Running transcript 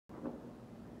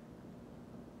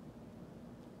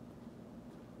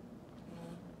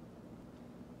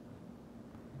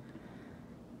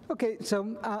Okay,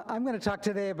 so I'm going to talk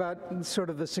today about sort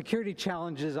of the security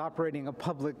challenges operating a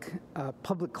public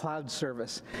cloud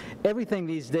service. Everything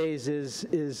these days is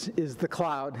the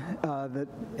cloud.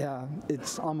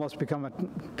 It's almost become a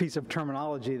piece of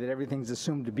terminology that everything's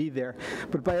assumed to be there.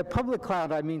 But by a public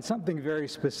cloud, I mean something very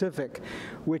specific,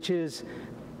 which is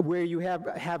where you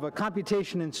have a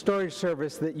computation and storage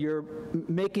service that you're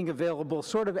making available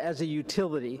sort of as a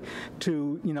utility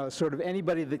to, sort of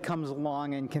anybody that comes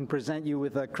along and can present you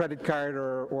with a credit card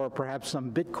or perhaps some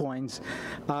bitcoins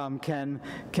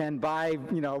can buy,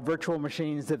 virtual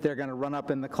machines that they're going to run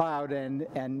up in the cloud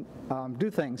and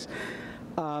do things.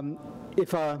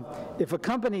 If a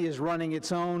company is running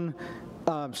its own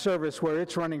service where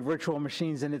it's running virtual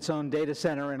machines in its own data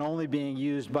center and only being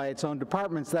used by its own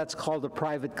departments, that's called a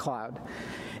private cloud.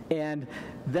 And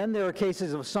then there are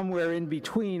cases of somewhere in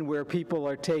between where people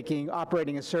are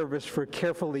operating a service for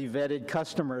carefully vetted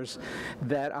customers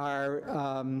that are,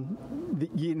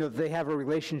 they have a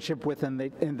relationship with and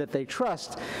that they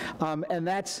trust, and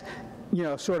that's,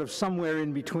 sort of somewhere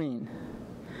in between.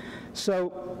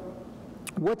 So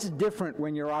what's different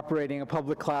when you're operating a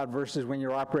public cloud versus when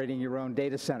you're operating your own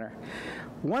data center?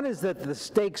 One is that the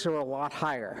stakes are a lot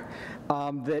higher.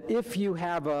 That if you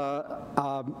have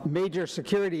a major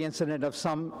security incident of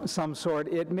some sort,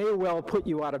 it may well put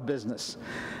you out of business.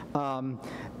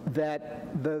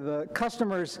 That the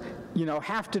customers,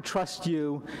 have to trust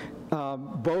you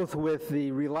both with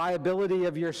the reliability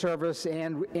of your service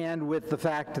and with the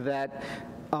fact that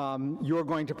you're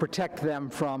going to protect them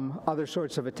from other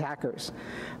sorts of attackers.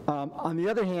 On the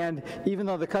other hand, even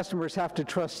though the customers have to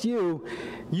trust you,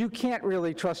 you can't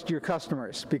really trust your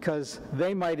customers because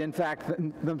they might, in fact,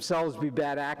 themselves be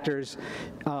bad actors.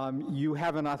 You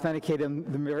haven't authenticated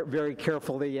them very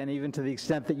carefully, and even to the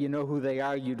extent that you know who they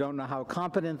are, you don't know how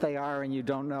competent they are, and you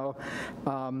don't know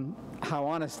how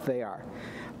honest they are.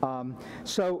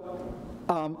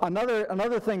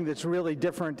 Another thing that's really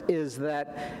different is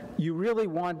that you really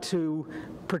want to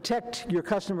protect your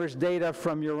customers' data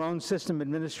from your own system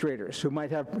administrators who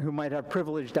might have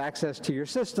privileged access to your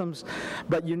systems,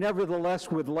 but you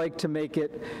nevertheless would like to make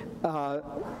it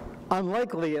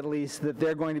unlikely, at least, that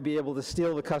they're going to be able to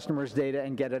steal the customer's data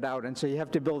and get it out, and so you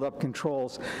have to build up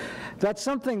controls. That's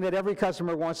something that every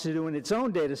customer wants to do in its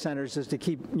own data centers, is to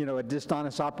keep a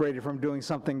dishonest operator from doing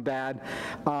something bad.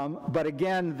 But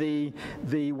again,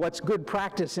 what's good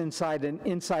practice inside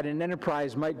an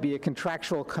enterprise might be a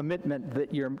contractual commitment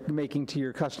that you're making to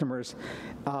your customers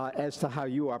as to how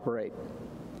you operate.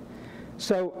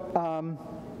 So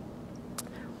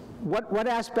what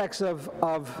aspects of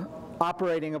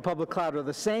operating a public cloud are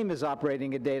the same as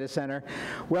operating a data center?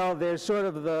 Well, there's sort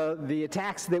of the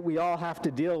attacks that we all have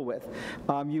to deal with.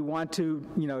 You want to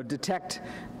detect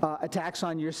attacks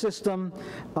on your system,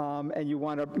 and you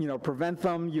want to prevent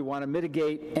them. You want to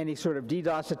mitigate any sort of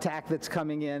DDoS attack that's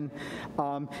coming in.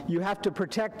 You have to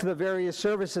protect the various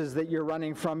services that you're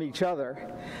running from each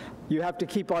other. You have to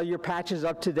keep all your patches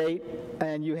up to date,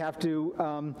 and you have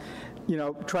to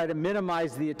try to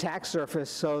minimize the attack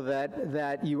surface so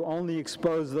that you only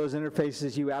expose those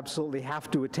interfaces you absolutely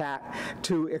have to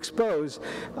expose,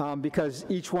 because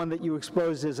each one that you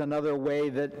expose is another way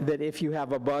that if you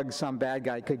have a bug, some bad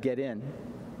guy could get in.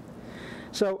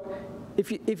 So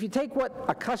if you take what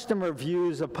a customer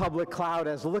views a public cloud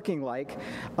as looking like,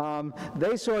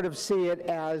 they sort of see it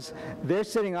as they're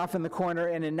sitting off in the corner,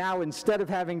 and now instead of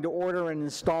having to order and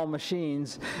install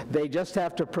machines, they just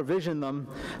have to provision them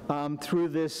through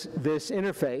this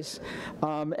interface,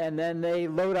 and then they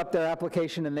load up their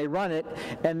application and they run it,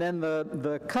 and then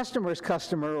the customer's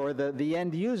customer or the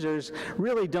end users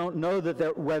really don't know that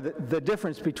the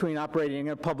difference between operating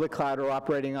in a public cloud or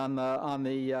operating on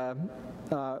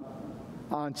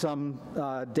some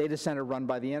data center run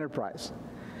by the enterprise.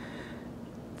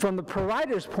 From the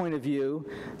provider's point of view,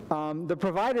 the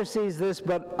provider sees this,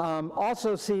 but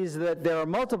also sees that there are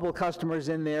multiple customers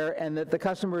in there, and that the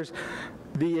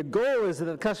goal is that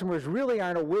the customers really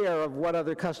aren't aware of what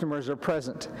other customers are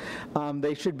present.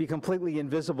 They should be completely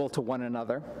invisible to one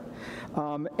another.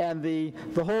 And the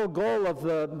whole goal of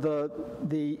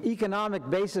the economic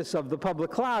basis of the public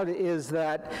cloud is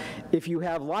that if you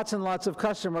have lots and lots of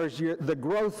customers, the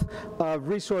growth of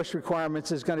resource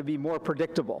requirements is going to be more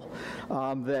predictable.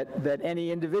 That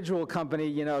any individual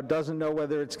company, doesn't know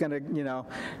whether it's going to,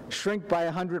 shrink by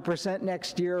 100%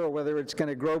 next year or whether it's going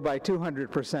to grow by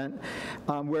 200%.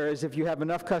 Whereas if you have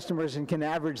enough customers and can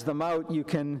average them out, you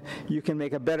can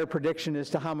make a better prediction as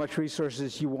to how much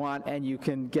resources you want, and you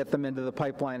can get them into the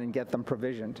pipeline and get them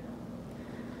provisioned.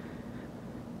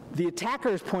 The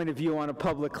attacker's point of view on a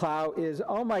public cloud is,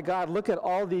 oh my God, look at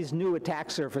all these new attack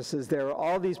surfaces. There are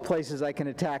all these places I can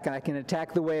attack, and I can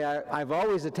attack the way I've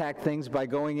always attacked things by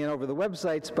going in over the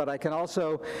websites, but I can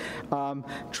also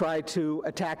try to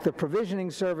attack the provisioning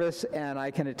service, and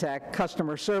I can attack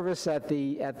customer service at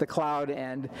the cloud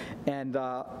and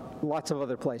lots of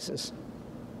other places.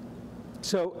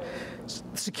 So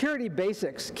security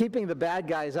basics, keeping the bad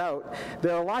guys out.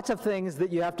 There are lots of things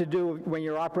that you have to do when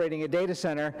you're operating a data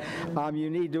center. You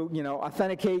need to,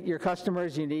 authenticate your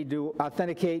customers. You need to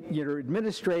authenticate your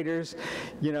administrators.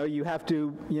 You have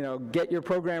to, get your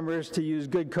programmers to use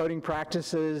good coding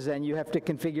practices, and you have to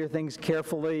configure things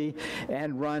carefully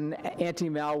and run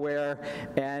anti-malware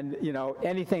and,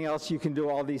 anything else you can do,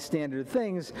 all these standard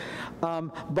things.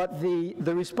 But the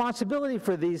responsibility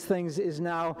for these things is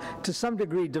now to some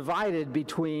degree divided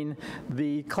between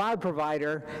the cloud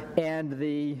provider and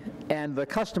the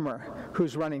customer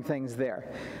who's running things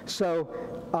there. So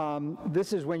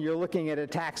this is when you're looking at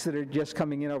attacks that are just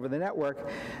coming in over the network,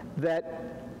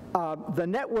 that the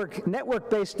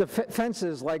network-based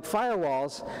defenses like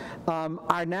firewalls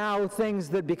are now things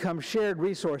that become shared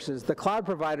resources. The cloud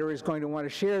provider is going to want to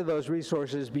share those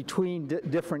resources between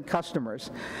different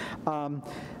customers.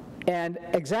 And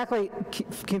exactly,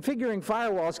 configuring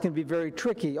firewalls can be very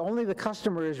tricky. Only the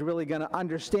customer is really going to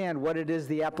understand what it is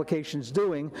the application's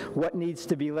doing, what needs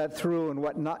to be let through and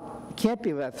what can't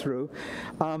be let through.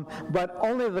 But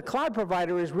only the cloud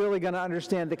provider is really going to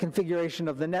understand the configuration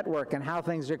of the network and how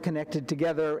things are connected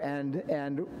together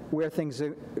and where things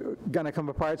are going to come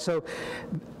apart. So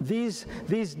these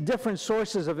different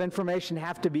sources of information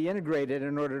have to be integrated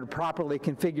in order to properly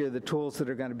configure the tools that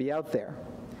are going to be out there.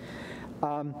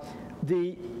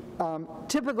 The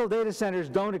typical data centers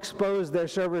don't expose their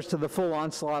servers to the full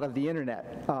onslaught of the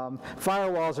internet.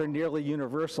 Firewalls are nearly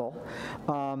universal.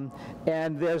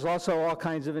 And there's also all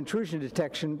kinds of intrusion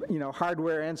detection,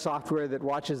 hardware and software that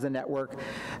watches the network.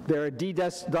 There are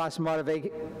DDoS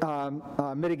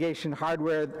mitigation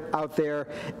hardware out there,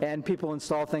 and people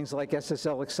install things like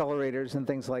SSL accelerators and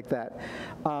things like that.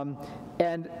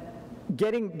 And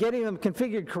getting them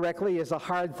configured correctly is a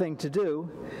hard thing to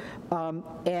do.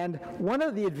 And one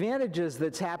of the advantages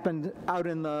that's happened out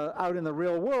in the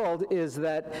real world is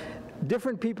that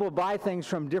different people buy things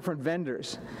from different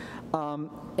vendors.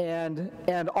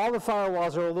 And all the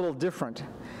firewalls are a little different,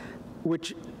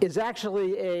 which is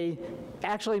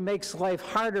actually makes life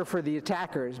harder for the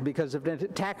attackers, because if an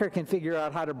attacker can figure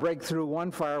out how to break through one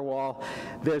firewall,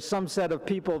 there's some set of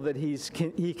people that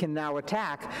he can now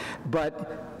attack,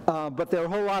 but there are a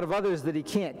whole lot of others that he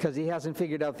can't because he hasn't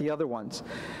figured out the other ones.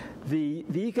 The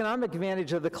economic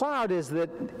advantage of the cloud is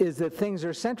that things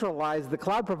are centralized. The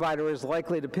cloud provider is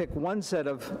likely to pick one set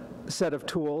of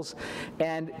tools,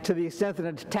 and to the extent that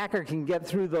an attacker can get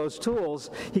through those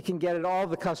tools, he can get at all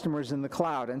the customers in the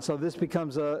cloud. And so this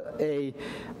becomes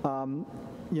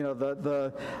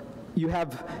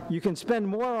you can spend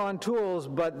more on tools,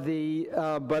 but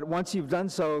once you've done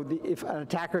so, if an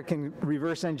attacker can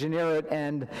reverse engineer it,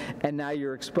 and now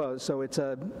you're exposed. So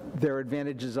there are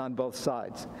advantages on both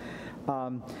sides.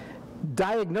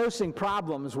 Diagnosing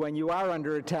problems when you are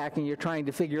under attack and you're trying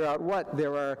to figure out what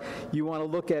there are, you want to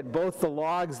look at both the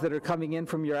logs that are coming in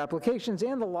from your applications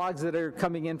and the logs that are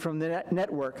coming in from the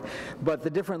network. But the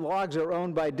different logs are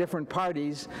owned by different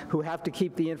parties who have to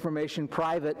keep the information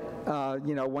private.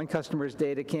 One customer's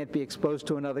data can't be exposed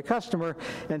to another customer,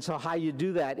 and so how you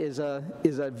do that is a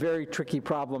very tricky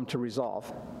problem to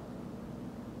resolve.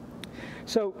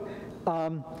 So.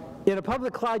 In a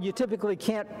public cloud, you typically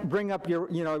can't bring up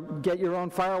get your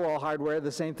own firewall hardware,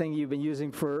 the same thing you've been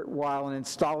using for a while, and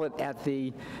install it at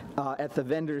the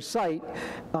vendor's site,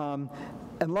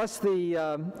 unless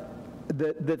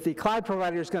the cloud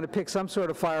provider is going to pick some sort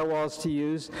of firewalls to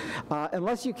use,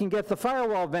 unless you can get the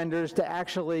firewall vendors to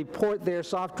actually port their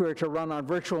software to run on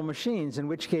virtual machines, in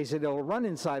which case it'll run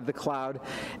inside the cloud,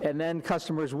 and then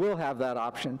customers will have that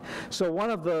option. So one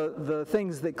of the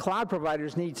things that cloud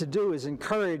providers need to do is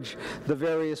encourage the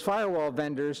various firewall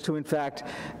vendors to, in fact,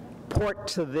 port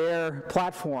to their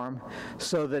platform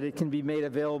so that it can be made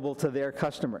available to their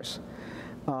customers.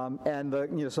 So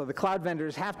the cloud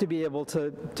vendors have to be able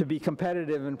to be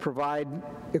competitive and provide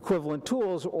equivalent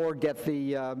tools, or get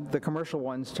the commercial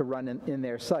ones to run in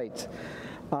their sites.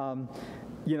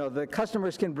 The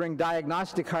customers can bring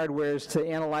diagnostic hardwares to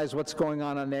analyze what's going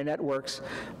on their networks.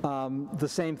 The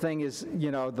same thing is,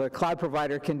 the cloud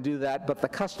provider can do that, but the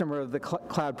customer of the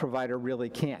cloud provider really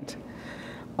can't.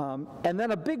 And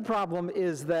then a big problem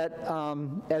is that,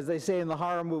 as they say in the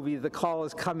horror movie, the call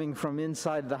is coming from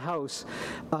inside the house,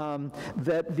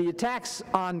 that the attacks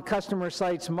on customer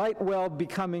sites might well be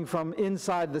coming from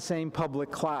inside the same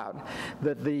public cloud,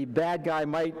 that the bad guy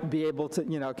might be able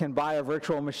to, can buy a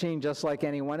virtual machine just like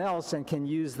anyone else and can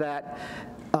use that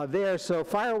there. So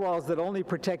firewalls that only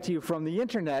protect you from the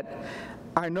internet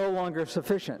are no longer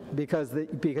sufficient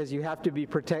because you have to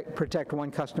protect one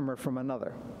customer from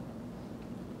another.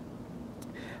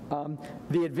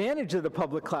 The advantage that the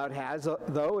public cloud has,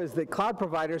 though, is that cloud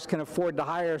providers can afford to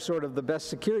hire sort of the best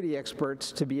security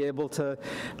experts to be able to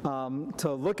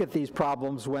look at these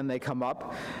problems when they come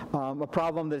up. A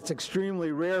problem that's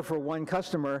extremely rare for one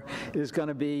customer is going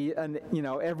to be an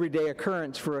everyday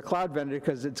occurrence for a cloud vendor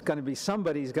because it's going to be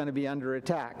somebody's going to be under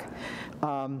attack.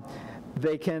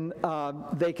 They can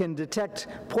detect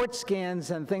port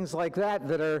scans and things like that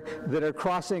that are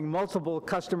crossing multiple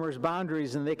customers'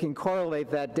 boundaries, and they can correlate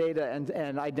that data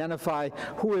and identify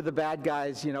who are the bad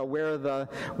guys,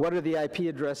 what are the IP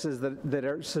addresses that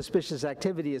are suspicious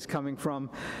activity is coming from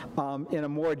in a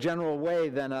more general way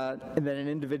than an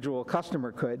individual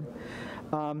customer could.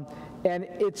 And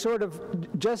it's sort of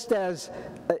just as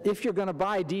if you're going to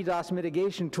buy DDoS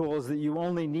mitigation tools that you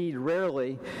only need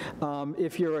rarely,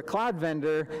 if you're a cloud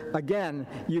vendor, again,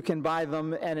 you can buy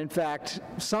them, and in fact,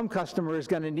 some customer is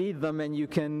going to need them, and you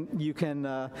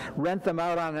can rent them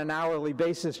out on an hourly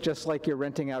basis just like you're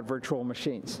renting out virtual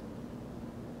machines.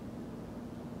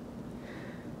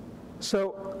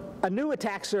 So a new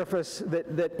attack surface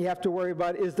that you have to worry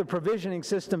about is the provisioning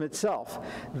system itself,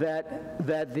 that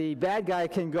the bad guy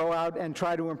can go out and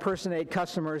try to impersonate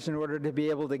customers in order to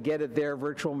be able to get at their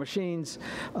virtual machines.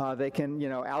 They can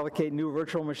allocate new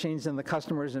virtual machines in the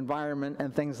customer's environment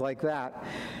and things like that.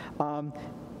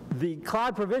 The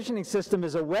cloud provisioning system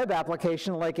is a web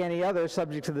application like any other,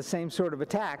 subject to the same sort of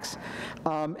attacks,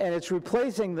 and it's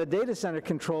replacing the data center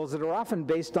controls that are often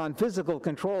based on physical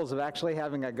controls of actually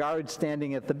having a guard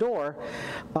standing at the door.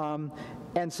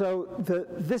 And so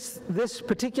this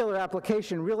particular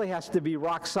application really has to be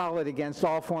rock solid against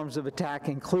all forms of attack,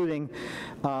 including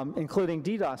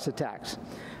DDoS attacks.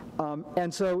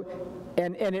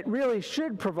 And it really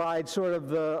should provide sort of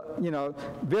the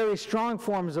very strong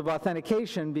forms of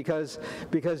authentication because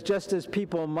just as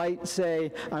people might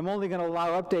say, I'm only going to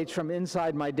allow updates from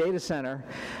inside my data center,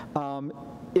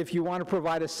 if you want to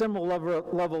provide a similar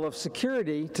level of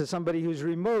security to somebody who's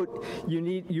remote,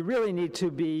 you really need to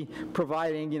be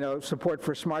providing support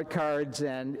for smart cards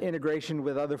and integration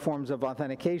with other forms of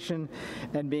authentication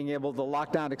and being able to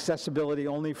lock down accessibility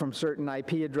only from certain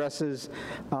IP addresses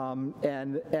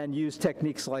and use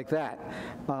techniques like that.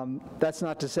 That's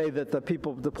not to say that the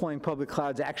people deploying public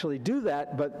clouds actually do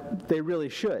that, but they really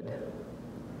should.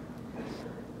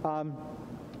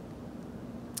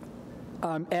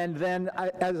 And then,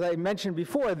 as I mentioned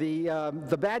before,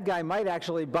 the bad guy might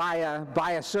actually buy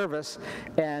a service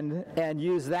and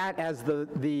use that as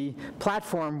the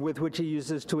platform with which he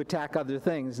uses to attack other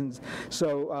things. And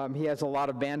so he has a lot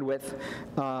of bandwidth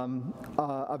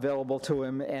available to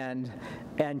him and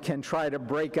can try to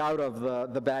break out of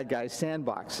the bad guy's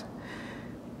sandbox.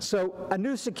 So a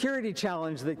new security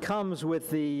challenge that comes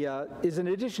with is in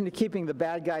addition to keeping the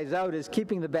bad guys out, is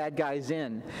keeping the bad guys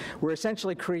in. We're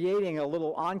essentially creating a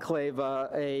little enclave,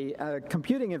 a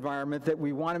computing environment that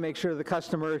we want to make sure the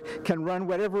customer can run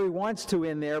whatever he wants to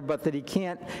in there, but that he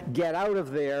can't get out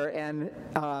of there and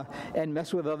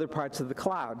mess with other parts of the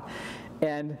cloud.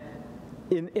 And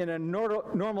in a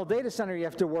normal data center, you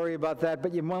have to worry about that,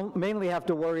 but you mainly have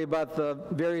to worry about the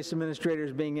various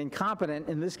administrators being incompetent.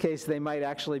 In this case, they might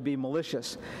actually be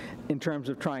malicious in terms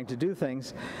of trying to do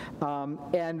things.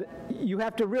 And you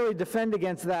have to really defend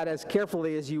against that as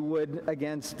carefully as you would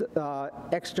against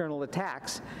external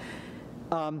attacks.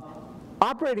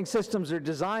 Operating systems are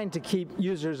designed to keep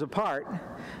users apart,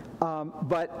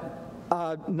 but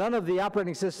none of the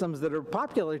operating systems that are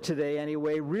popular today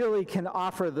anyway really can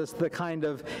offer the kind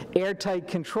of airtight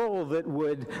control that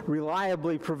would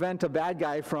reliably prevent a bad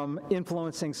guy from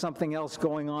influencing something else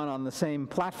going on the same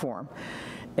platform.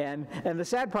 And the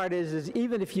sad part is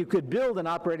even if you could build an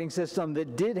operating system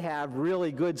that did have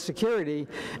really good security,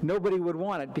 nobody would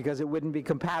want it because it wouldn't be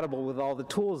compatible with all the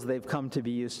tools they've come to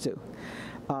be used to.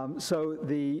 So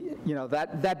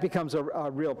that becomes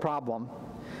a real problem.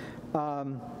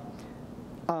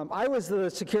 I was the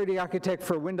security architect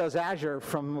for Windows Azure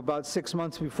from about 6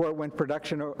 months before it went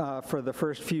production for the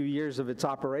first few years of its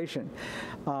operation.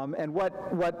 And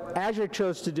what Azure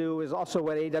chose to do is also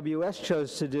what AWS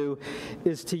chose to do,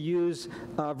 is to use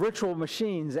virtual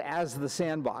machines as the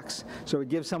sandbox. So it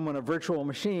gives someone a virtual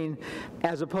machine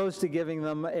as opposed to giving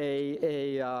them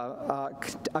a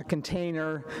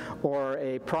container or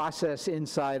a process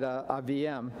inside a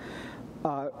VM.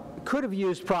 Could have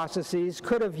used processes,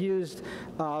 could have used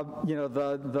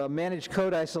the managed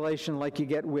code isolation like you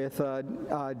get with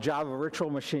Java virtual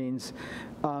machines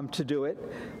to do it.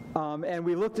 And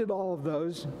we looked at all of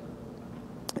those.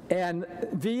 And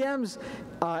VMs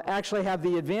actually have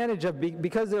the advantage of,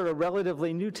 because they're a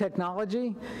relatively new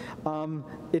technology,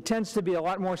 it tends to be a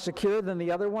lot more secure than the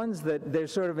other ones, that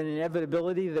there's sort of an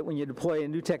inevitability that when you deploy a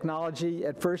new technology,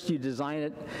 at first you design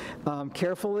it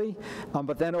carefully,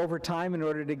 but then over time, in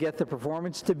order to get the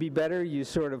performance to be better, you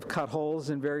sort of cut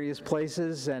holes in various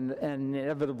places, and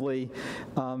inevitably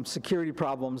security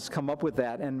problems come up with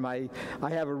that. And I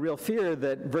have a real fear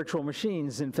that virtual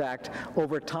machines, in fact,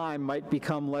 over time might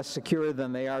become less secure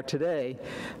than they are today,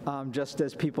 just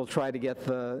as people try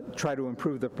to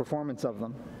improve the performance of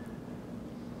them.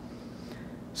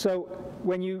 So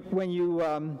when you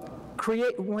want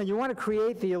to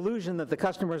create the illusion that the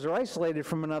customers are isolated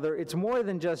from another, it's more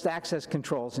than just access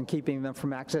controls and keeping them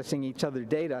from accessing each other's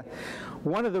data.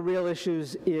 One of the real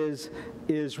issues is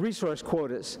resource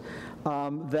quotas. How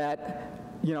much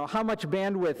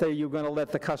bandwidth are you going to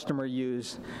let the customer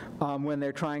use when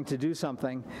they're trying to do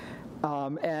something?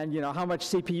 And how much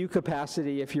CPU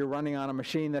capacity, if you're running on a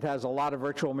machine that has a lot of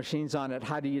virtual machines on it,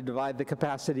 how do you divide the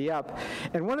capacity up?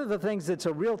 And one of the things that's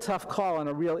a real tough call and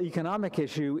a real economic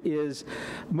issue is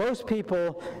most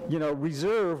people,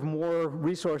 reserve more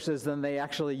resources than they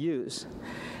actually use.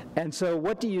 And so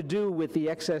what do you do with the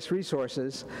excess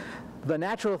resources? The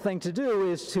natural thing to do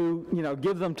is to,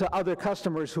 give them to other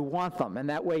customers who want them, and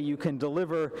that way you can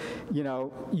deliver,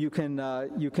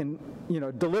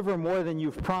 deliver more than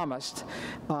you've promised,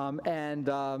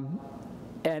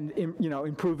 and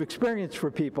improve experience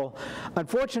for people.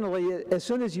 Unfortunately, as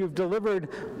soon as you've delivered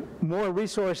more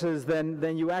resources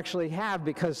than you actually have,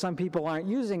 because some people aren't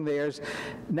using theirs,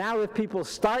 now if people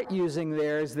start using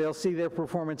theirs, they'll see their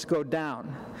performance go down,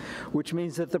 which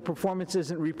means that the performance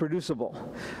isn't reproducible.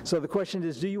 So the question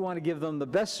is, do you want to give them the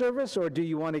best service, or do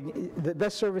you want to the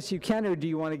best service you can, or do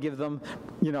you want to give them,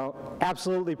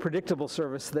 absolutely predictable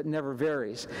service that never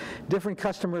varies? Different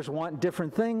customers want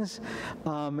different things,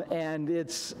 and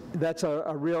that's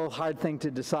a real hard thing to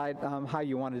decide how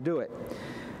you want to do it.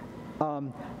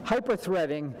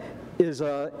 Hyper-threading is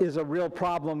a real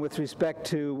problem with respect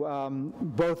to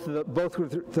both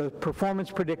with the performance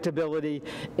predictability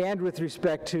and with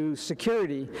respect to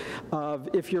security.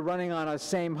 If you're running on a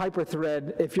same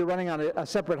hyperthread, if you're running on a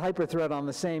separate hyperthread on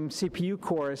the same CPU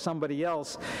core as somebody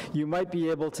else, you might be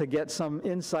able to get some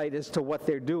insight as to what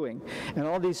they're doing. And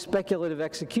all these speculative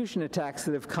execution attacks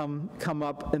that have come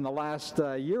up in the last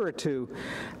year or two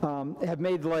have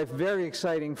made life very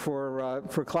exciting for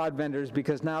cloud vendors,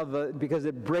 because now because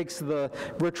it breaks the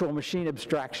virtual machine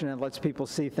abstraction and lets people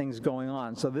see things going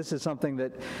on. So this is something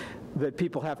that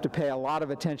people have to pay a lot of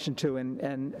attention to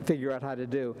and figure out how to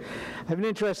do. I have an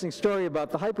interesting story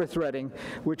about the hyper-threading,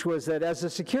 which was that as a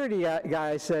security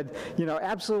guy, I said,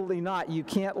 absolutely not. You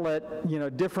can't let,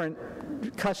 different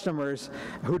customers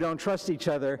who don't trust each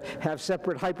other have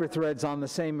separate hyper-threads on the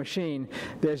same machine.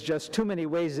 There's just too many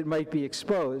ways it might be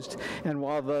exposed. And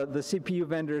while the CPU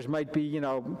vendors might be,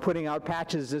 putting out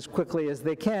patches as quickly as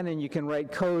they can, and you can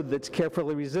write code that's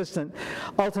carefully resistant,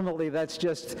 ultimately that's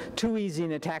just too easy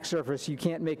an attack surface. You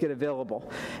can't make it available.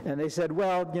 And they said,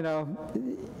 well,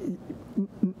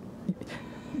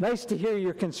 nice to hear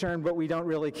your concern, but we don't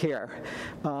really care.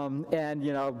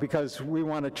 Because we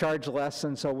want to charge less,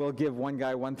 and so we'll give one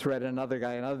guy one thread, another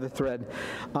guy another thread.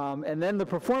 And then the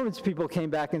performance people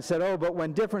came back and said, oh, but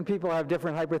when different people have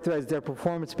different hyperthreads, their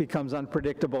performance becomes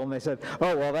unpredictable. And they said,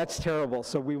 oh, well, that's terrible,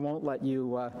 so we won't let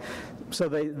you. So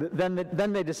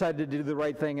then they decided to do the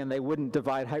right thing, and they wouldn't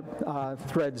divide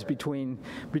threads between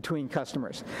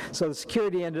customers. So the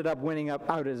security ended up winning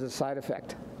out as a side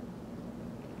effect.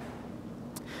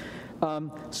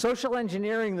 Social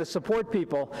engineering the support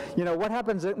people. What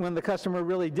happens when the customer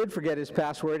really did forget his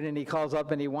password and he calls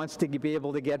up and he wants to be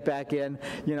able to get back in?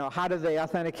 How do they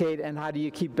authenticate, and how do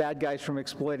you keep bad guys from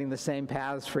exploiting the same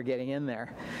paths for getting in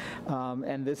there?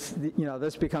 And this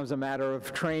becomes a matter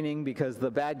of training, because the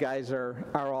bad guys are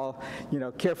all,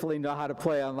 carefully know how to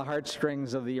play on the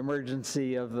heartstrings of the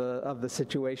emergency of the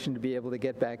situation to be able to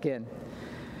get back in.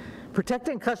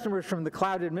 Protecting customers from the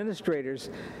cloud administrators,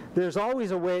 there's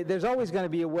always going to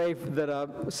be a way that a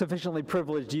sufficiently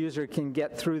privileged user can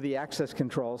get through the access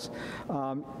controls.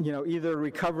 Either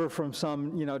recover from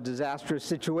some disastrous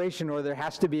situation, or there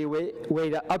has to be a way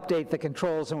to update the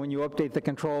controls, and when you update the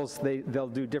controls, they'll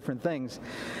do different things.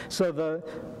 So the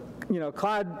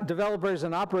cloud developers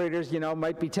and operators,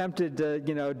 might be tempted to,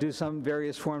 do some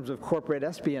various forms of corporate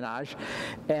espionage,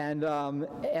 and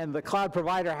the cloud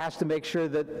provider has to make sure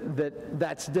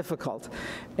that's difficult.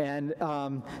 And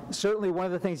certainly one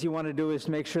of the things you want to do is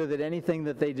make sure that anything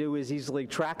that they do is easily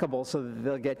trackable, so that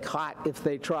they'll get caught if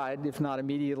they tried. If not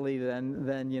immediately,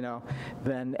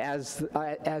 then as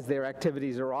their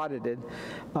activities are audited.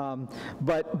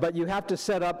 But you have to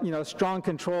set up, strong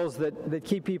controls that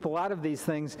keep people out of these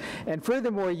things. And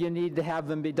furthermore, you need to have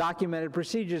them be documented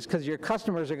procedures, because your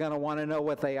customers are going to want to know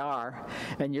what they are.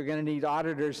 And you're going to need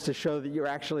auditors to show that you're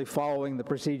actually following the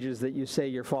procedures that you say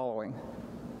you're following.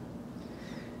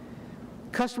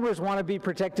 Customers want to be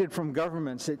protected from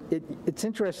governments. It's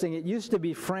interesting. It used to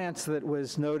be France that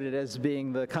was noted as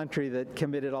being the country that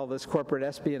committed all this corporate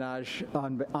espionage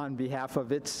on behalf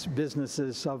of its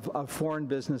businesses, of foreign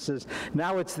businesses.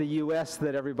 Now it's the U.S.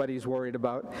 that everybody's worried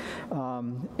about.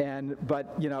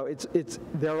 But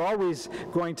there are always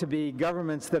going to be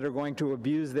governments that are going to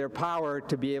abuse their power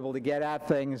to be able to get at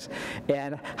things.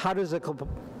 And how does a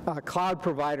cloud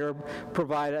provider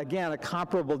provide, again, a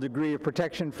comparable degree of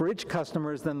protection for its customers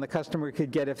than the customer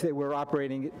could get if they were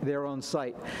operating their own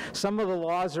site? Some of the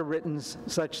laws are written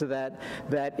such that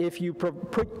if you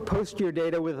post your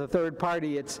data with a third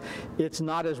party, it's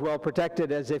not as well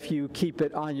protected as if you keep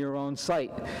it on your own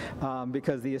site,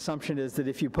 because the assumption is that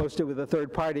if you post it with a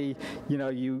third party,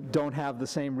 you don't have the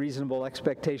same reasonable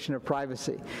expectation of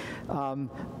privacy.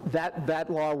 That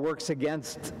law works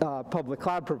against public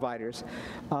cloud providers.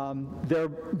 There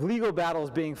are legal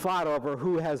battles being fought over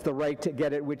who has the right to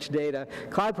get at which data.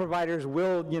 Cloud providers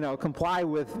will, comply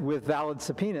with valid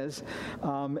subpoenas,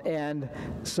 and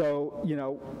so,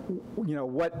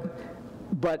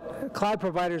 but cloud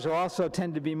providers also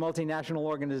tend to be multinational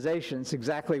organizations.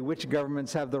 Exactly which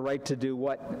governments have the right to do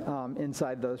what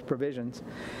inside those provisions.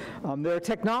 There are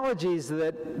technologies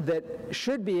that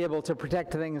should be able to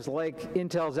protect things like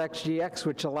Intel's XGX,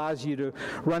 which allows you to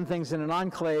run things in an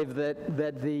enclave that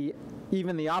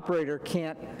even the operator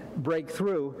can't break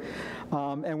through.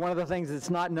 And one of the things that's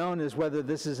not known is whether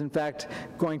this is in fact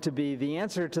going to be the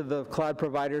answer to the cloud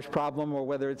provider's problem, or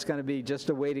whether it's going to be just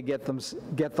a way to get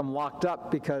them locked up,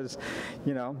 because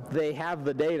they have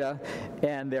the data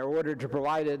and they're ordered to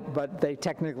provide it, but they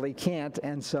technically can't.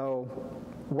 And so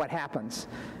what happens?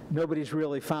 Nobody's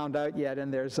really found out yet,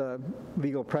 and there's a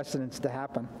legal precedence to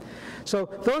happen. So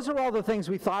those are all the things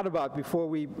we thought about before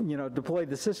we deployed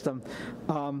the system.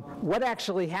 What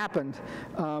actually happened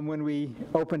when we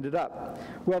opened it up?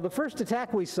 Well, the first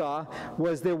attack we saw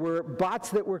was there were bots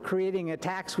that were creating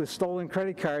attacks with stolen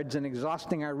credit cards and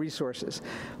exhausting our resources.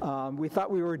 We thought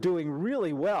we were doing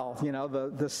really well.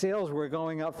 The sales were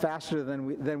going up faster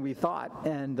than we thought,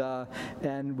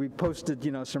 and we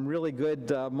posted some really good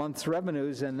month's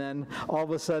revenues, and then all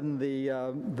of a sudden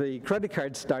the credit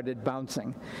cards started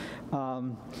bouncing.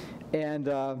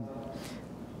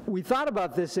 We thought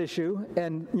about this issue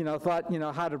and thought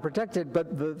how to protect it,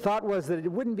 but the thought was that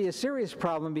it wouldn't be a serious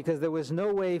problem because there was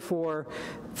no way for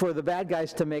the bad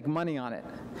guys to make money on it.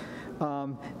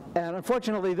 And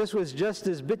unfortunately, this was just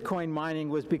as Bitcoin mining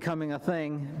was becoming a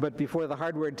thing, but before the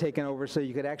hardware had taken over, so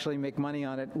you could actually make money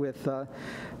on it with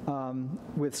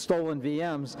stolen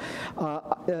VMs.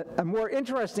 A more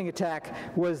interesting attack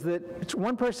was that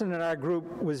one person in our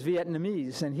group was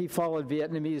Vietnamese, and he followed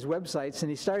Vietnamese websites, and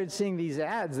he started seeing these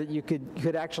ads that you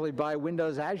could actually buy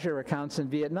Windows Azure accounts in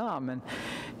Vietnam. And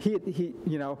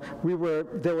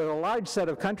there were a large set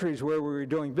of countries where we were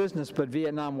doing business, but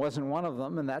Vietnam wasn't one of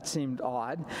them, and that seemed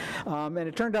odd. And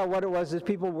it turned out what it was is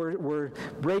people were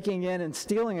breaking in and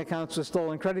stealing accounts with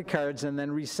stolen credit cards and then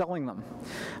reselling them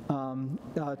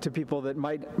to people that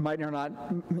might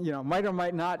or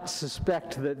might not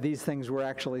suspect that these things were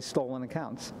actually stolen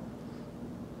accounts.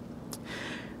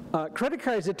 Credit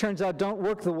cards, it turns out, don't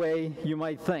work the way you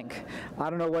might think. I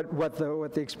don't know what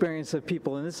the experience of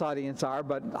people in this audience are,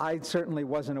 but I certainly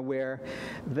wasn't aware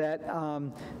that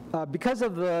because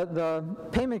of the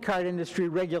payment card industry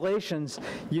regulations,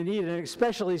 you need an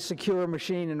especially secure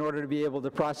machine in order to be able to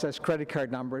process credit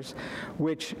card numbers,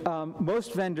 which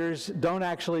most vendors don't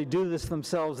actually do this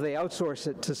themselves. They outsource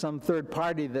it to some third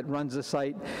party that runs the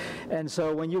site. And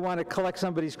so when you want to collect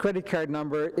somebody's credit card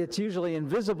number, it's usually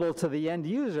invisible to the end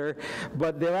user,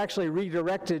 but they're actually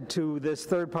redirected to this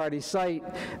third-party site site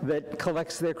that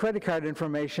collects their credit card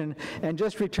information and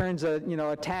just returns a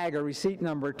tag or receipt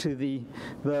number to the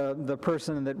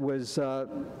person that was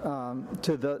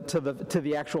to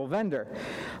the actual vendor,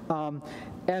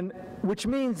 and which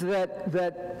means that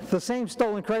the same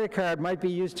stolen credit card might be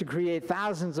used to create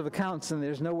thousands of accounts, and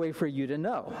there's no way for you to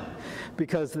know,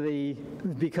 because the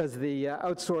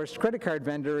outsourced credit card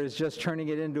vendor is just turning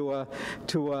it into a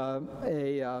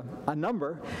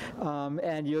number,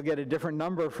 and you'll get a different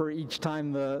number for each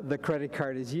time the credit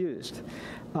card is used.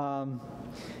 For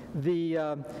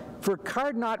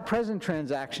card not present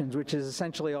transactions, which is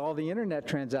essentially all the internet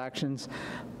transactions,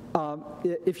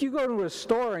 if you go to a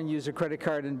store and use a credit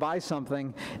card and buy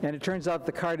something, and it turns out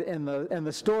the card and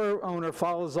the store owner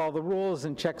follows all the rules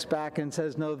and checks back and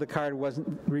says no, the card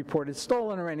wasn't reported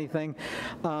stolen or anything,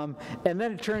 and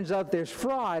then it turns out there's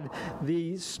fraud,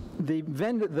 the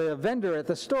vendor at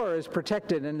the store is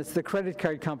protected, and it's the credit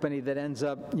card company that ends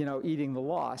up eating the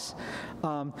loss.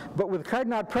 But with card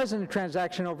not present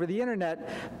transaction over the internet,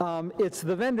 it's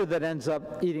the vendor that ends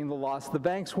up eating the loss. The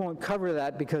banks won't cover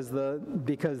that because the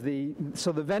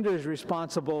vendor is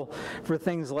responsible for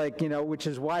things like, which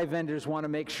is why vendors want to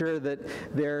make sure that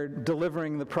they're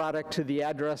delivering the product to the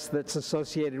address that's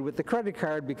associated with the credit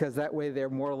card, because that way they're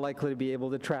more likely to be able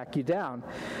to track you down.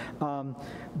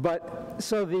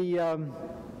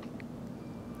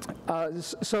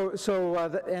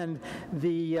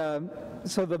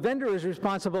 So the vendor is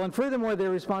responsible, and furthermore, they're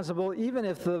responsible even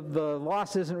if the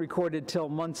loss isn't recorded till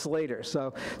months later.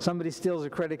 So somebody steals a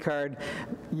credit card,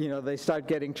 they start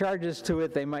getting charges to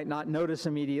it. They might not notice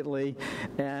immediately,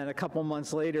 and a couple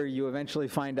months later, you eventually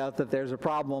find out that there's a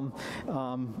problem,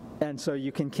 and so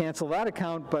you can cancel that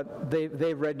account, but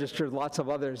they've registered lots of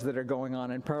others that are going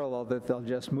on in parallel that they'll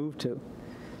just move to.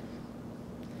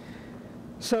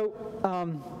 So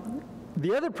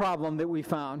the other problem that we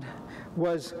found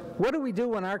was, what do we do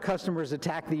when our customers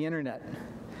attack the internet?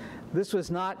 This was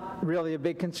not really a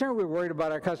big concern. We were worried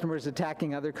about our customers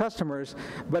attacking other customers,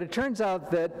 but it turns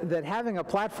out that having a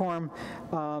platform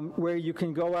where you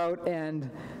can go out and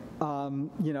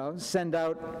send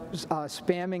out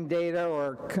spamming data,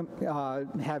 or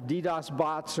have DDoS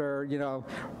bots, or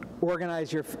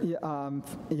organize your,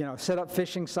 set up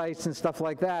phishing sites and stuff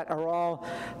like that, are all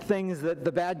things that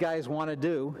the bad guys want to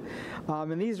do,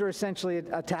 and these are essentially an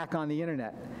attack on the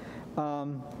internet.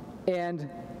 Of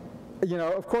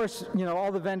course,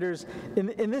 all the vendors,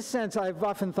 in this sense, I've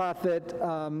often thought that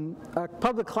a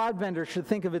public cloud vendor should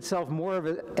think of itself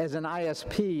more as an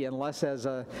ISP and less as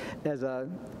a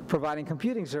providing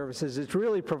computing services. It's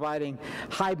really providing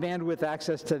high bandwidth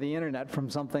access to the internet from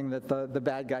something that the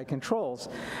bad guy controls.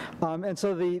 And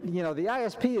so the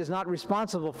ISP is not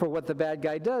responsible for what the bad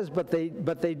guy does, but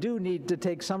they do need to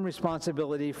take some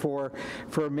responsibility for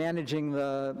managing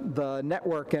the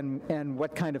network and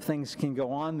what kind of things can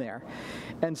go on there.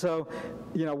 And so,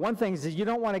 one thing is that you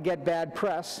don't want to get bad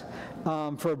press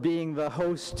for being the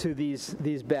host to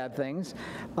these bad things,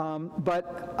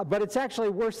 but it's actually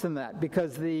worse than that,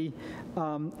 because the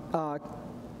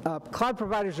cloud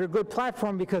providers are a good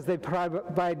platform because they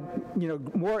provide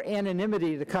more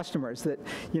anonymity to customers. That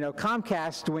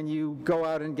Comcast, when you go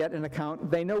out and get an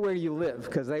account, they know where you live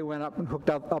because they went up and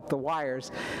hooked up the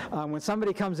wires. When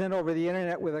somebody comes in over the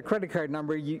internet with a credit card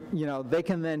number, they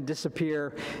can then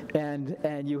disappear,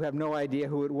 and you have no idea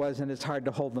who it was, and it's hard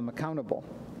to hold them accountable.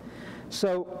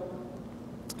 So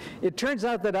it turns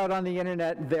out that out on the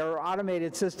internet, there are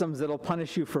automated systems that will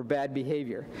punish you for bad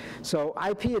behavior. So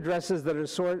IP addresses that are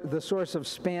the source of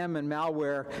spam and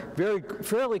malware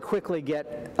fairly quickly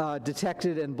get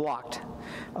detected and blocked.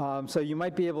 So you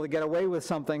might be able to get away with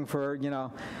something for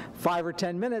 5 or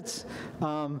 10 minutes,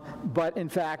 but in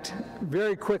fact,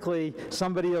 very quickly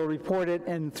somebody will report it,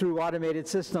 and through automated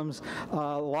systems, a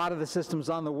lot of the systems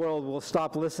on the world will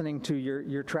stop listening to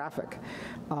your traffic.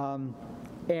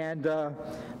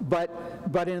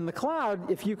 But in the cloud,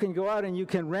 if you can go out and you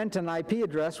can rent an IP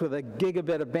address with a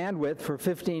gigabit of bandwidth for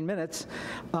 15 minutes,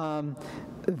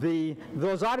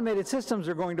 those automated systems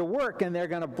are going to work, and they're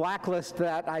going to blacklist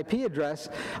that IP address,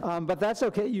 but that's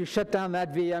okay. You shut down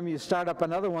that VM, you start up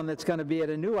another one that's going to be at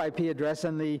a new IP address,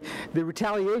 and the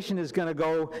retaliation is going to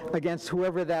go against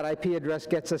whoever that IP address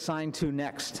gets assigned to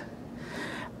next.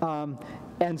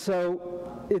 And so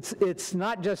it's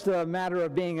not just a matter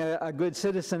of being a good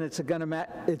citizen. It's going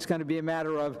to be a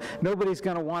matter of nobody's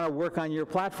going to want to work on your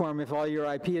platform if all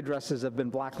your IP addresses have been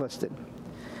blacklisted.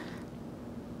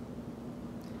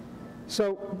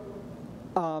 So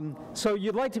So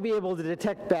you'd like to be able to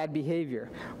detect bad behavior.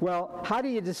 Well, how do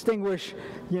you distinguish,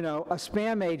 you know, a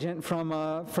spam agent from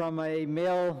a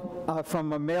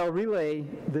mail relay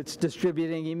that's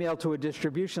distributing email to a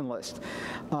distribution list?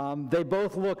 They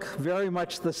both look very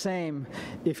much the same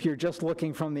if you're just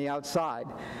looking from the outside.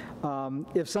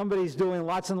 If somebody's doing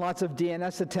lots and lots of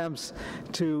DNS attempts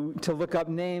to look up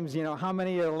names, you know, how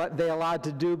many are they allowed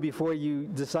to do before you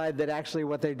decide that actually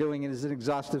what they're doing is an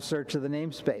exhaustive search of the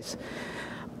namespace?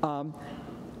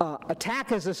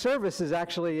 Attack as a service is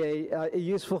actually a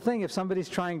useful thing. If somebody's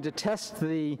trying to test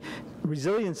the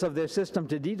resilience of their system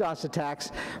to DDoS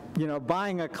attacks, you know,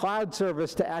 buying a cloud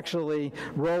service to actually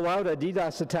roll out a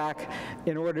DDoS attack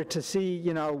in order to see,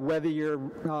 you know, whether your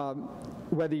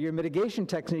mitigation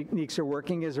techniques are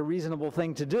working is a reasonable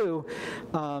thing to do.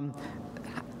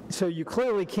 So you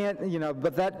clearly can't, you know,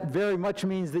 but that very much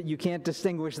means that you can't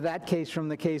distinguish that case from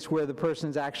the case where the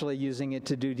person's actually using it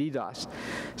to do DDoS.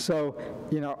 So,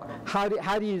 you know, how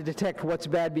do you detect what's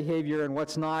bad behavior and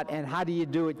what's not, and how do you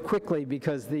do it quickly,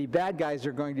 because the bad guys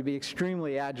are going to be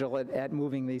extremely agile at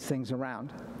moving these things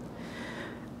around.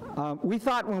 We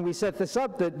thought when we set this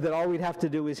up that all we'd have to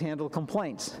do is handle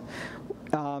complaints.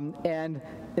 And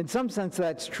in some sense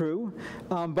that's true,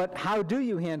 but how do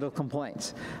you handle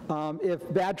complaints?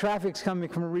 If bad traffic's coming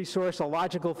from a resource, a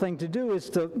logical thing to do is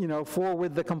to, you know,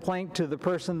 forward the complaint to the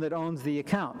person that owns the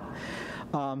account.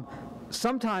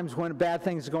 Sometimes when bad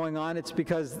things are going on, it's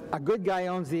because a good guy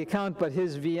owns the account, but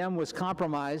his VM was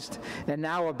compromised, and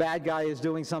now a bad guy is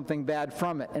doing something bad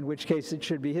from it, in which case it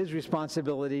should be his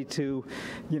responsibility to,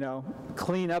 you know,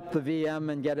 clean up the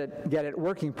VM and get it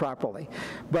working properly.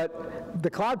 But the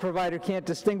cloud provider can't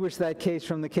distinguish that case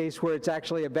from the case where it's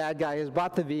actually a bad guy who's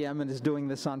bought the VM and is doing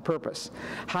this on purpose.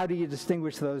 How do you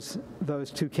distinguish those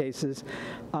two cases?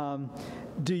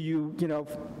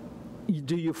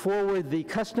 Do you forward the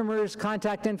customer's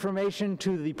contact information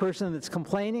to the person that's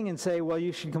complaining and say, well,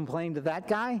 you should complain to that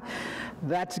guy?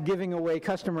 That's giving away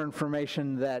customer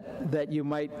information that you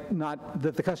might not,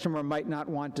 that the customer might not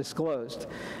want disclosed.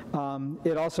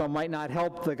 It also might not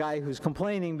help the guy who's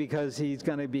complaining, because he's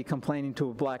going to be complaining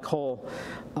to a black hole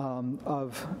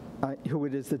of who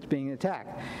it is that's being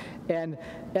attacked. And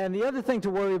the other thing to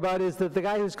worry about is that the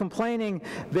guy who's complaining,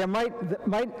 there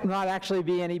might not actually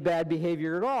be any bad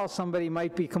behavior at all. Somebody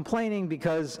might be complaining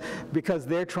because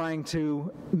they're trying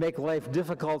to make life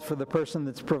difficult for the person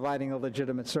that's providing a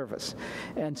legitimate service.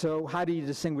 And so how do you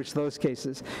distinguish those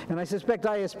cases? And I suspect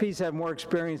ISPs have more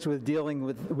experience with dealing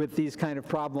with these kind of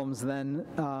problems than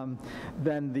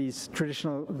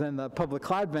the public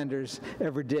cloud vendors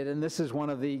ever did. And this is one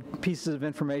of the pieces of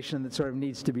information that sort of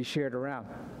needs to be shared around.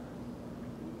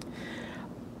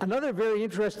 Another very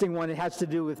interesting one, it has to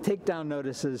do with takedown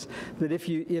notices, that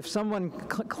if someone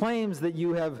claims that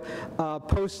you have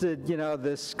posted, you know,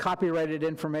 this copyrighted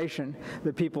information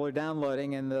that people are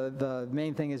downloading, and the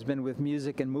main thing has been with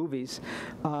music and movies,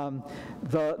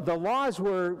 the laws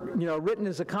were, you know, written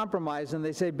as a compromise, and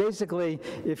they say basically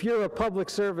if you're a public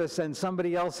service and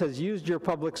somebody else has used your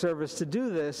public service to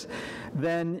do this,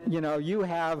 then, you know, you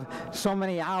have so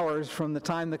many hours from the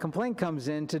time the complaint comes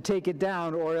in to take it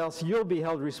down, or else you'll be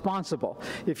held responsible.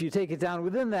 If you take it down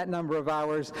within that number of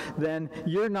hours, then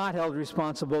you're not held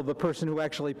responsible. The person who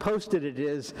actually posted it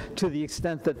is, to the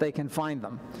extent that they can find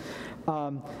them.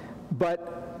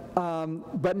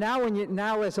 But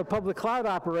now as a public cloud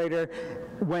operator,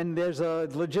 when there's a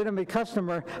legitimate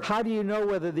customer, how do you know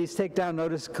whether these takedown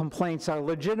notice complaints are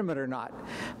legitimate or not?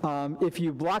 If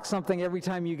you block something every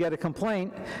time you get a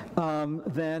complaint,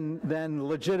 then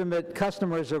legitimate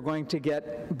customers are going to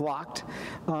get blocked.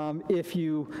 If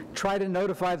you try to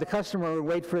notify the customer and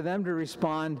wait for them to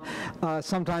respond,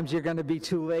 sometimes you're going to be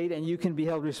too late, and you can be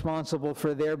held responsible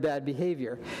for their bad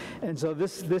behavior. And so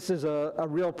this is a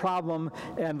real problem,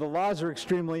 and the laws are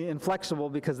extremely inflexible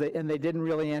because they didn't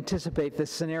really anticipate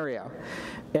this scenario.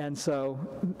 And so,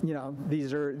 you know,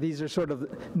 these are sort of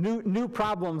new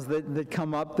problems that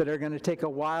come up that are going to take a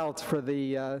while for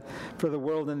the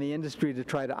world and the industry to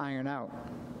try to iron out.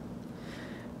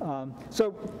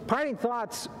 So parting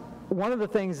thoughts, one of the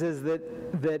things is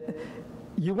that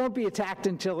you won't be attacked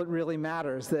until it really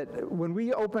matters. That when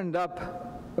we opened up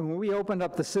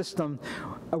the system,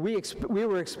 we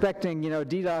were expecting, you know,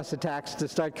 DDoS attacks to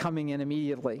start coming in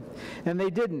immediately, and they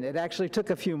didn't. It actually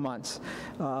took a few months.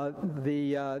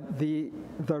 The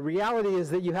reality is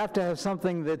that you have to have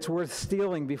something that's worth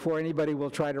stealing before anybody will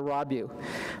try to rob you,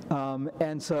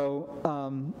 and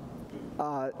so.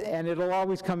 and it'll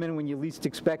always come in when you least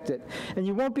expect it. And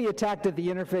you won't be attacked at the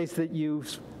interface that you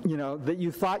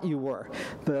thought you were.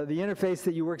 The interface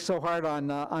that you worked so hard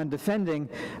on defending,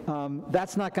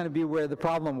 that's not going to be where the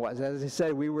problem was. As I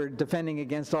said, we were defending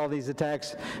against all these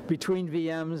attacks between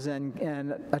VMs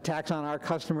and attacks on our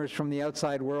customers from the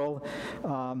outside world,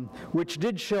 which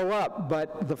did show up.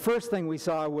 But the first thing we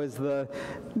saw was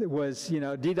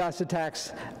DDoS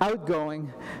attacks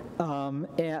outgoing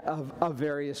of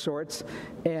various sorts,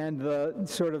 and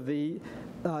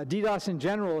DDoS in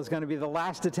general is going to be the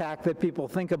last attack that people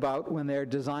think about when they're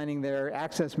designing their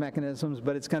access mechanisms,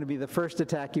 but it's going to be the first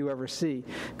attack you ever see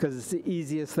because it's the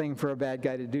easiest thing for a bad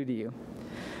guy to do to you.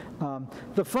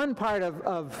 The fun part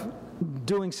of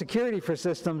doing security for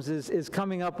systems is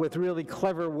coming up with really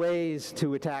clever ways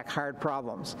to attack hard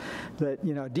problems. That,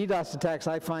 DDoS attacks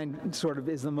I find sort of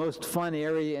is the most fun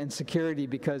area in security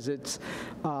because it's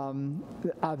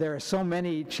there are so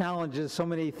many challenges, so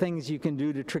many things you can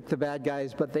do to trick the bad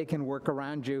guys, but they can work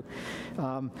around you.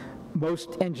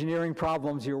 Most engineering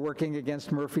problems you're working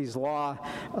against Murphy's Law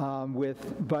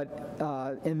but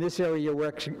in this area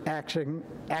you're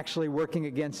actually working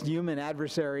against human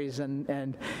adversaries, and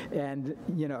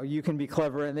you can be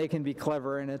clever and they can be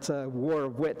clever, and it's a war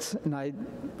of wits, and I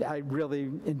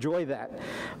really enjoy that.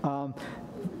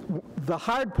 The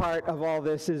hard part of all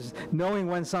this is knowing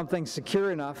when something's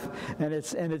secure enough and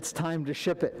it's time to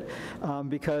ship it,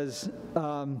 because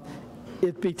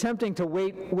it'd be tempting to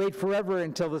wait forever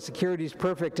until the security's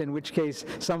perfect, in which case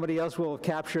somebody else will have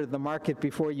captured the market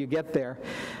before you get there.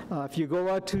 If you go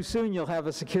out too soon, you'll have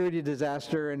a security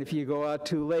disaster, and if you go out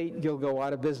too late, you'll go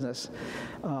out of business.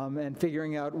 And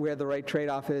figuring out where the right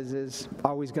trade-off is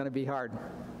always going to be hard.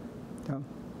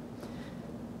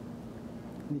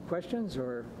 Any questions,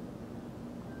 or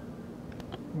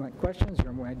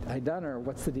am I done, or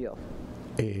what's the deal?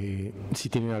 Si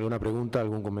tienen alguna pregunta,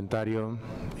 algún comentario,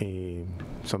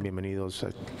 son bienvenidos.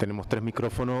 Tenemos 3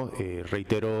 micrófonos.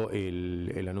 Reitero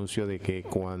el anuncio de que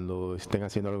cuando estén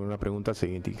haciendo alguna pregunta se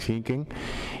identifiquen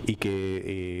y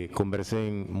que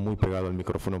conversen muy pegado al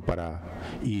micrófono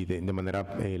y de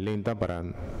manera lenta para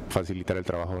facilitar el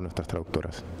trabajo de nuestras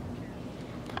traductoras.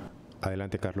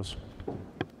 Adelante, Carlos.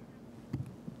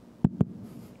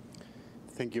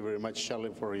 Thank you very much,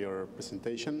 Charlie, for your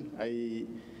presentation.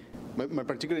 My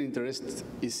particular interest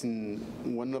is in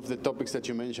one of the topics that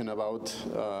you mentioned about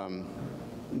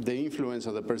the influence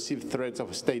of the perceived threats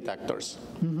of state actors,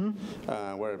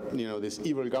 where this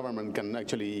evil government can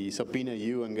actually subpoena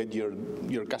you and get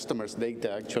your customers'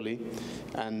 data actually,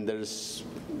 and there's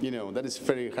that is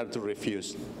very hard to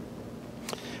refuse.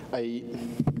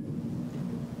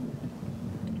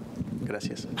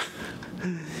 Gracias.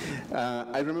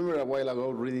 I remember a while ago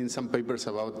reading some papers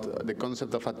about the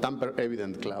concept of a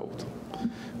tamper-evident cloud,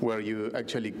 where you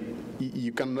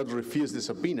cannot refuse the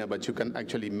subpoena, but you can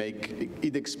actually make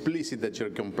it explicit that you're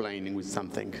complaining with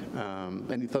something.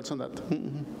 Any thoughts on that?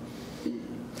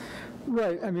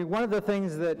 Right. I mean, one of the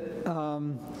things that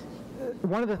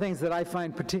I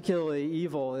find particularly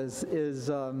evil is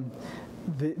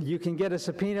you can get a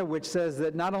subpoena which says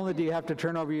that not only do you have to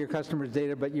turn over your customer's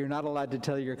data, but you're not allowed to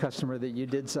tell your customer that you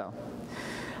did so.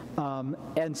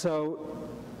 And so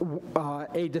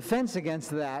a defense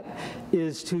against that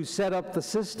is to set up the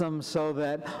system so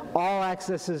that all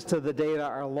accesses to the data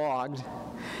are logged,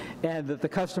 and that the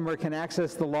customer can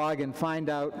access the log and find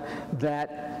out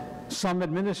that some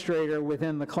administrator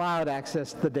within the cloud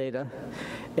accessed the data,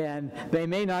 and they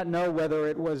may not know whether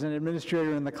it was an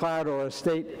administrator in the cloud or a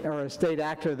state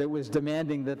actor that was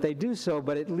demanding that they do so,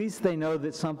 but at least they know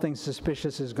that something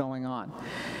suspicious is going on.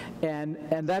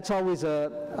 And that's always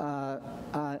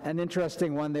an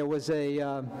interesting one. There was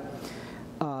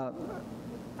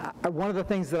one of the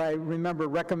things that I remember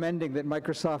recommending that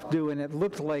Microsoft do, and it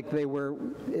looked like they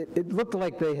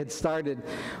had started,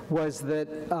 was that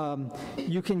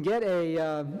you can get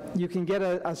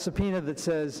a subpoena that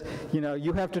says,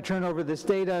 you have to turn over this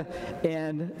data,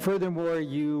 and furthermore,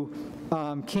 you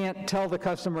can't tell the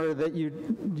customer that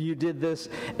you did this,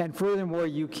 and furthermore,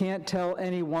 you can't tell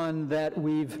anyone that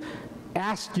we've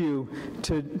asked you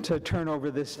to turn over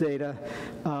this data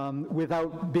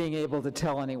without being able to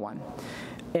tell anyone.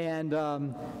 And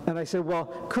I said, well,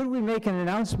 could we make an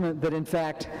announcement that, in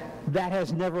fact, that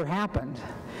has never happened,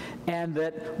 and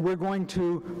that we're going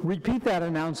to repeat that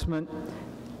announcement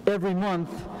every month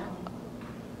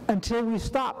until we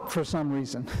stop for some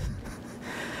reason?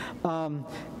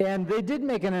 And they did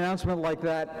make an announcement like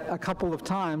that a couple of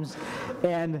times,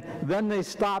 and then they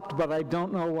stopped, but I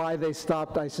don't know why they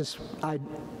stopped.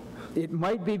 It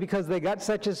might be because they got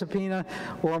such a subpoena,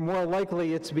 or more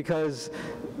likely it's because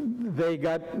they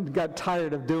got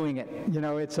tired of doing it. You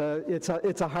know, it's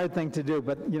a hard thing to do,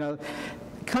 but you know,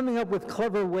 coming up with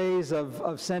clever ways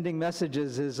of sending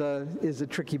messages is a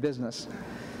tricky business.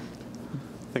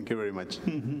 Thank you very much.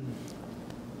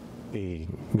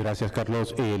 Gracias,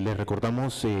 Carlos. Les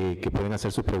recordamos que pueden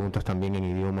hacer sus preguntas también en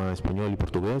idioma español y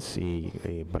portugués,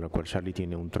 y para lo cual Charlie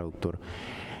tiene un traductor.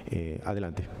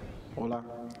 Adelante. Hola,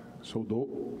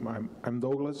 I'm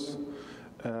Douglas.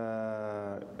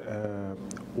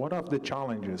 One of the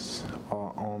challenges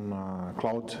on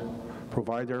cloud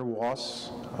provider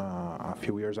was a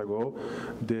few years ago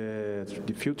the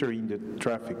filtering the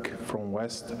traffic from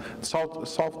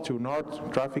south to north.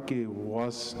 Traffic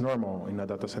was normal in a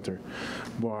data center,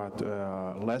 but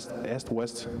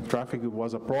east-west traffic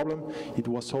was a problem. It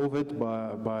was solved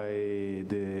by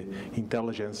the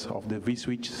intelligence of the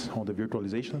vSwitches on the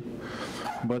virtualization,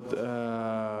 but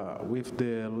with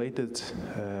the latest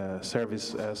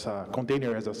service as a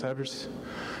container as a service,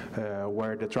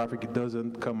 where the traffic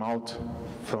doesn't come out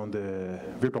from the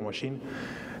virtual machine,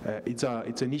 it's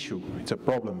an issue. It's a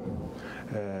problem.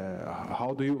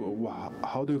 How do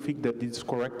you think that it's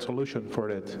correct solution for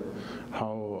that?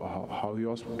 How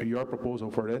your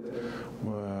proposal for that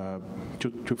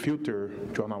to filter,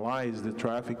 to analyze the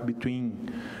traffic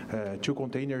between two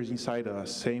containers inside a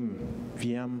same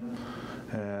VM?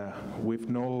 With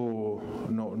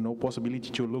no possibility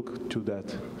to look to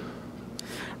that.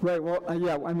 Right. Well,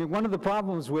 yeah. I mean, one of the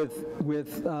problems with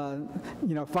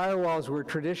you know, firewalls were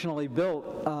traditionally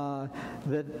built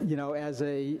that, you know, as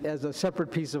a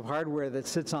separate piece of hardware that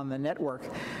sits on the network,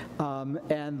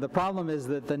 and the problem is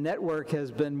that the network has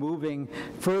been moving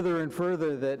further and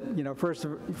further. That, you know, first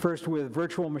with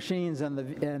virtual machines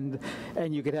and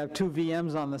you could have two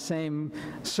VMs on the same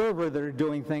server that are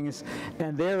doing things,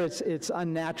 and there it's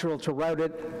unnatural to route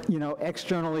it, you know,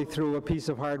 externally through a piece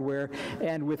of hardware,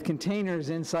 and with containers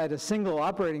inside a single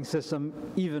operating system,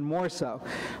 even more so.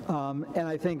 And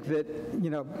I think that, you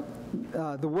know,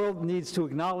 the world needs to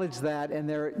acknowledge that, and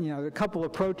there are a couple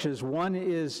approaches. One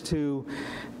is to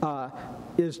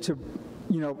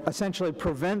you know, essentially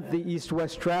prevent the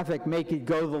east-west traffic, make it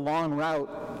go the long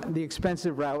route, the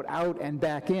expensive route out and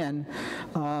back in,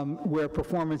 where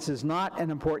performance is not an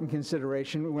important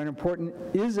consideration. When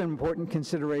is an important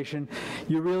consideration,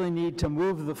 you really need to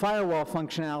move the firewall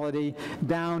functionality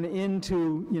down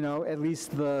into, you know, at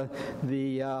least the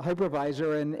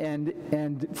hypervisor,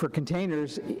 and for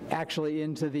containers actually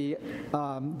into the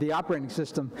operating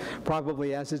system,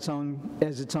 probably as its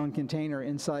own container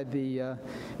inside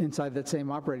that same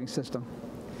operating system.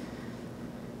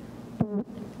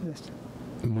 Yes.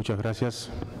 Muchas gracias.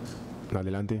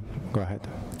 Adelante. Go ahead.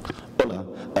 Hola,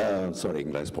 sorry,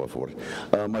 inglés, por favor.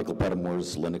 Michael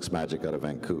Pettamore's Linux Magic out of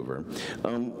Vancouver.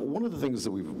 One of the things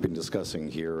that we've been discussing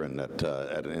here and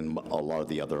in a lot of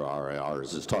the other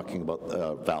RIRs is talking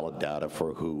about valid data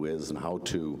for who is and how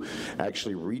to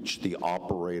actually reach the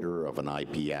operator of an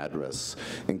IP address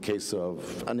in case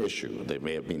of an issue. They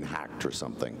may have been hacked or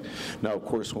something. Now, of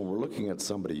course, when we're looking at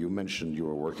somebody, you mentioned you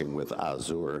were working with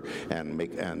Azure and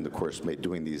of course,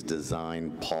 doing these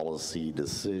design policy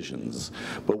decisions.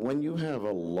 But when you have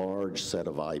a large set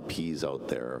of IPs out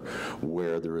there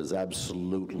where there is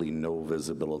absolutely no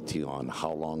visibility on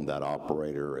how long that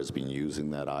operator has been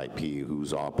using that IP,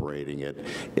 who's operating it,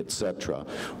 etc.,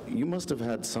 you must have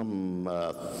had some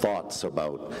thoughts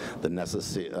about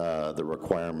the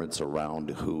requirements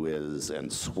around who is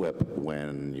and SWIP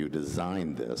when you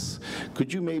designed this.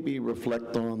 Could you maybe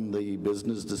reflect on the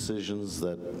business decisions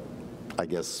that I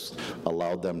guess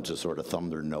allowed them to sort of thumb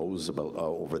their nose about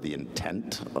over the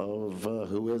intent of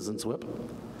who is and SWIP?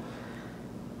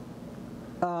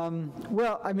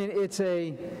 Well, I mean,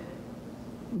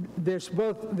 there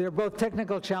are both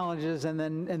technical challenges and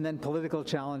then political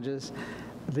challenges.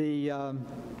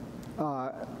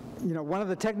 You know, one of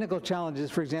the technical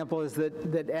challenges, for example, is that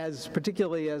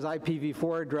particularly as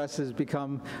IPv4 addresses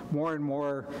become more and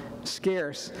more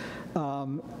scarce,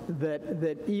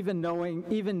 that even knowing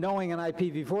an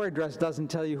IPv4 address doesn't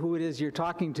tell you who it is you're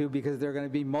talking to, because there are going to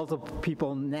be multiple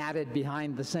people natted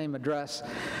behind the same address.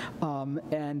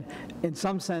 And in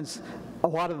some sense, a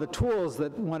lot of the tools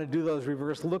that want to do those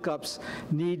reverse lookups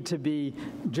need to be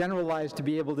generalized to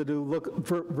be able to do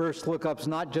reverse lookups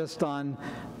not just on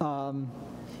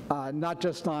not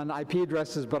just on IP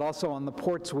addresses, but also on the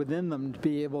ports within them to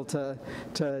be able to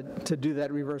do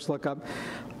that reverse lookup.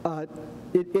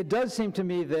 It does seem to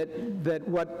me that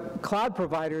what cloud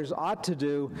providers ought to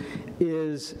do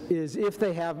is if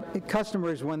they have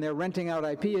customers, when they're renting out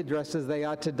IP addresses, they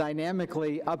ought to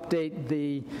dynamically update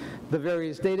the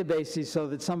various databases so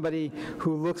that somebody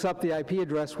who looks up the IP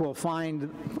address will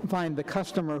find the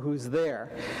customer who's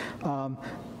there.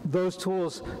 Those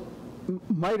tools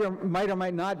might or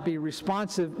might not be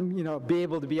responsive, be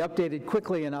able to be updated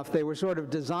quickly enough. They were sort of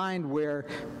designed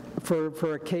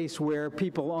for a case where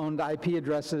people owned IP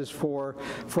addresses for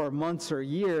months or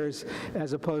years,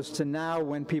 as opposed to now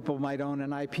when people might own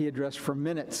an IP address for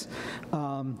minutes.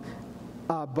 But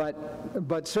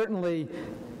certainly,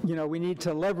 we need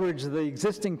to leverage the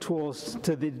existing tools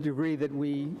to the degree that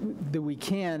we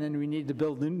can, and we need to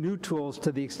build new tools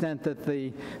to the extent that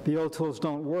the old tools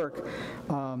don't work.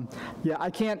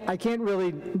 I can't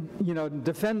really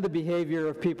defend the behavior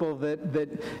of people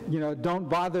that don't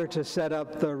bother to set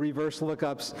up the reverse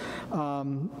lookups.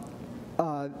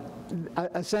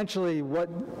 Essentially,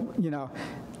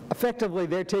 effectively,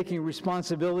 they're taking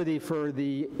responsibility for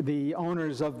the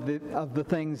owners of the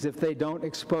things if they don't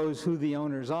expose who the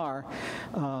owners are,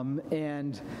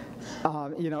 and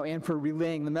for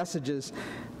relaying the messages.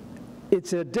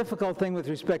 It's a difficult thing with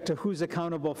respect to who's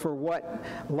accountable for what.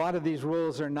 A lot of these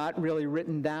rules are not really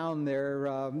written down.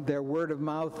 They're word of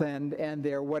mouth and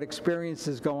they're what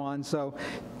experiences go on. So.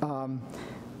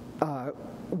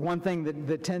 One thing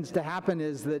that tends to happen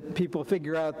is that people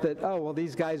figure out that, oh, well,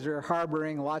 these guys are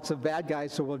harboring lots of bad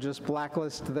guys, so we'll just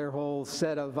blacklist their whole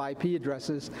set of IP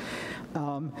addresses.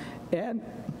 And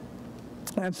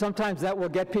sometimes that will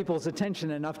get people's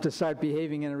attention enough to start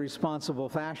behaving in a responsible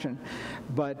fashion.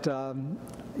 But there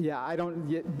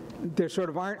sort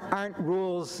of aren't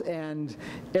rules, and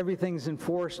everything's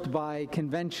enforced by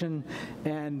convention,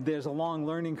 and there's a long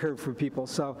learning curve for people.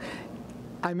 So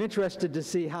I'm interested to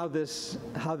see how this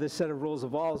set of rules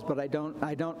evolves, but I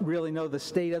don't really know the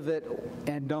state of it,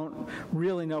 and don't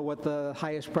really know what the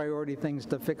highest priority things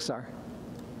to fix are.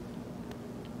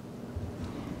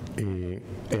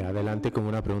 Adelante con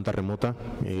una pregunta remota.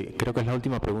 Creo que es la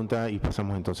última pregunta y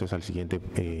pasamos entonces al siguiente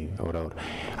orador.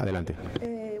 Adelante.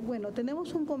 Bueno,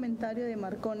 tenemos un comentario de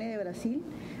Marcone de Brasil.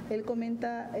 Él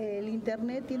comenta, el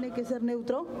Internet tiene que ser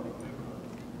neutro.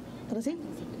 ¿Ahora sí?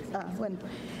 Bueno.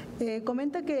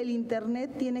 Comenta que el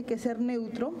Internet tiene que ser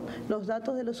neutro, los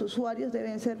datos de los usuarios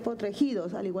deben ser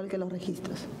protegidos, al igual que los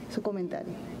registros. Su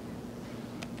comentario.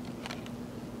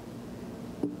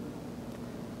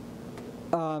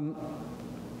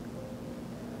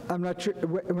 I'm not sure.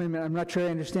 Wait a minute. I'm not sure I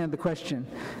understand the question.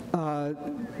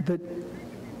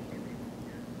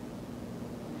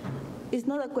 It's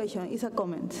not a question. It's a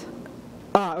comment.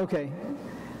 Okay.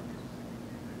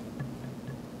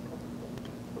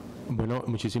 Bueno,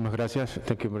 muchísimas gracias.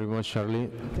 Thank you very much, Charlie.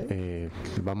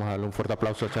 Vamos a darle un fuerte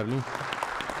aplauso a Charlie.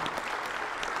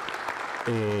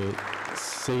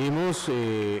 Seguimos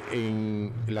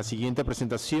en la siguiente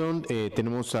presentación.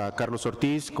 Tenemos a Carlos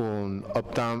Ortiz con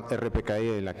Uptown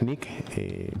RPKE de la CNIC.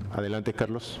 Adelante,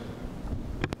 Carlos.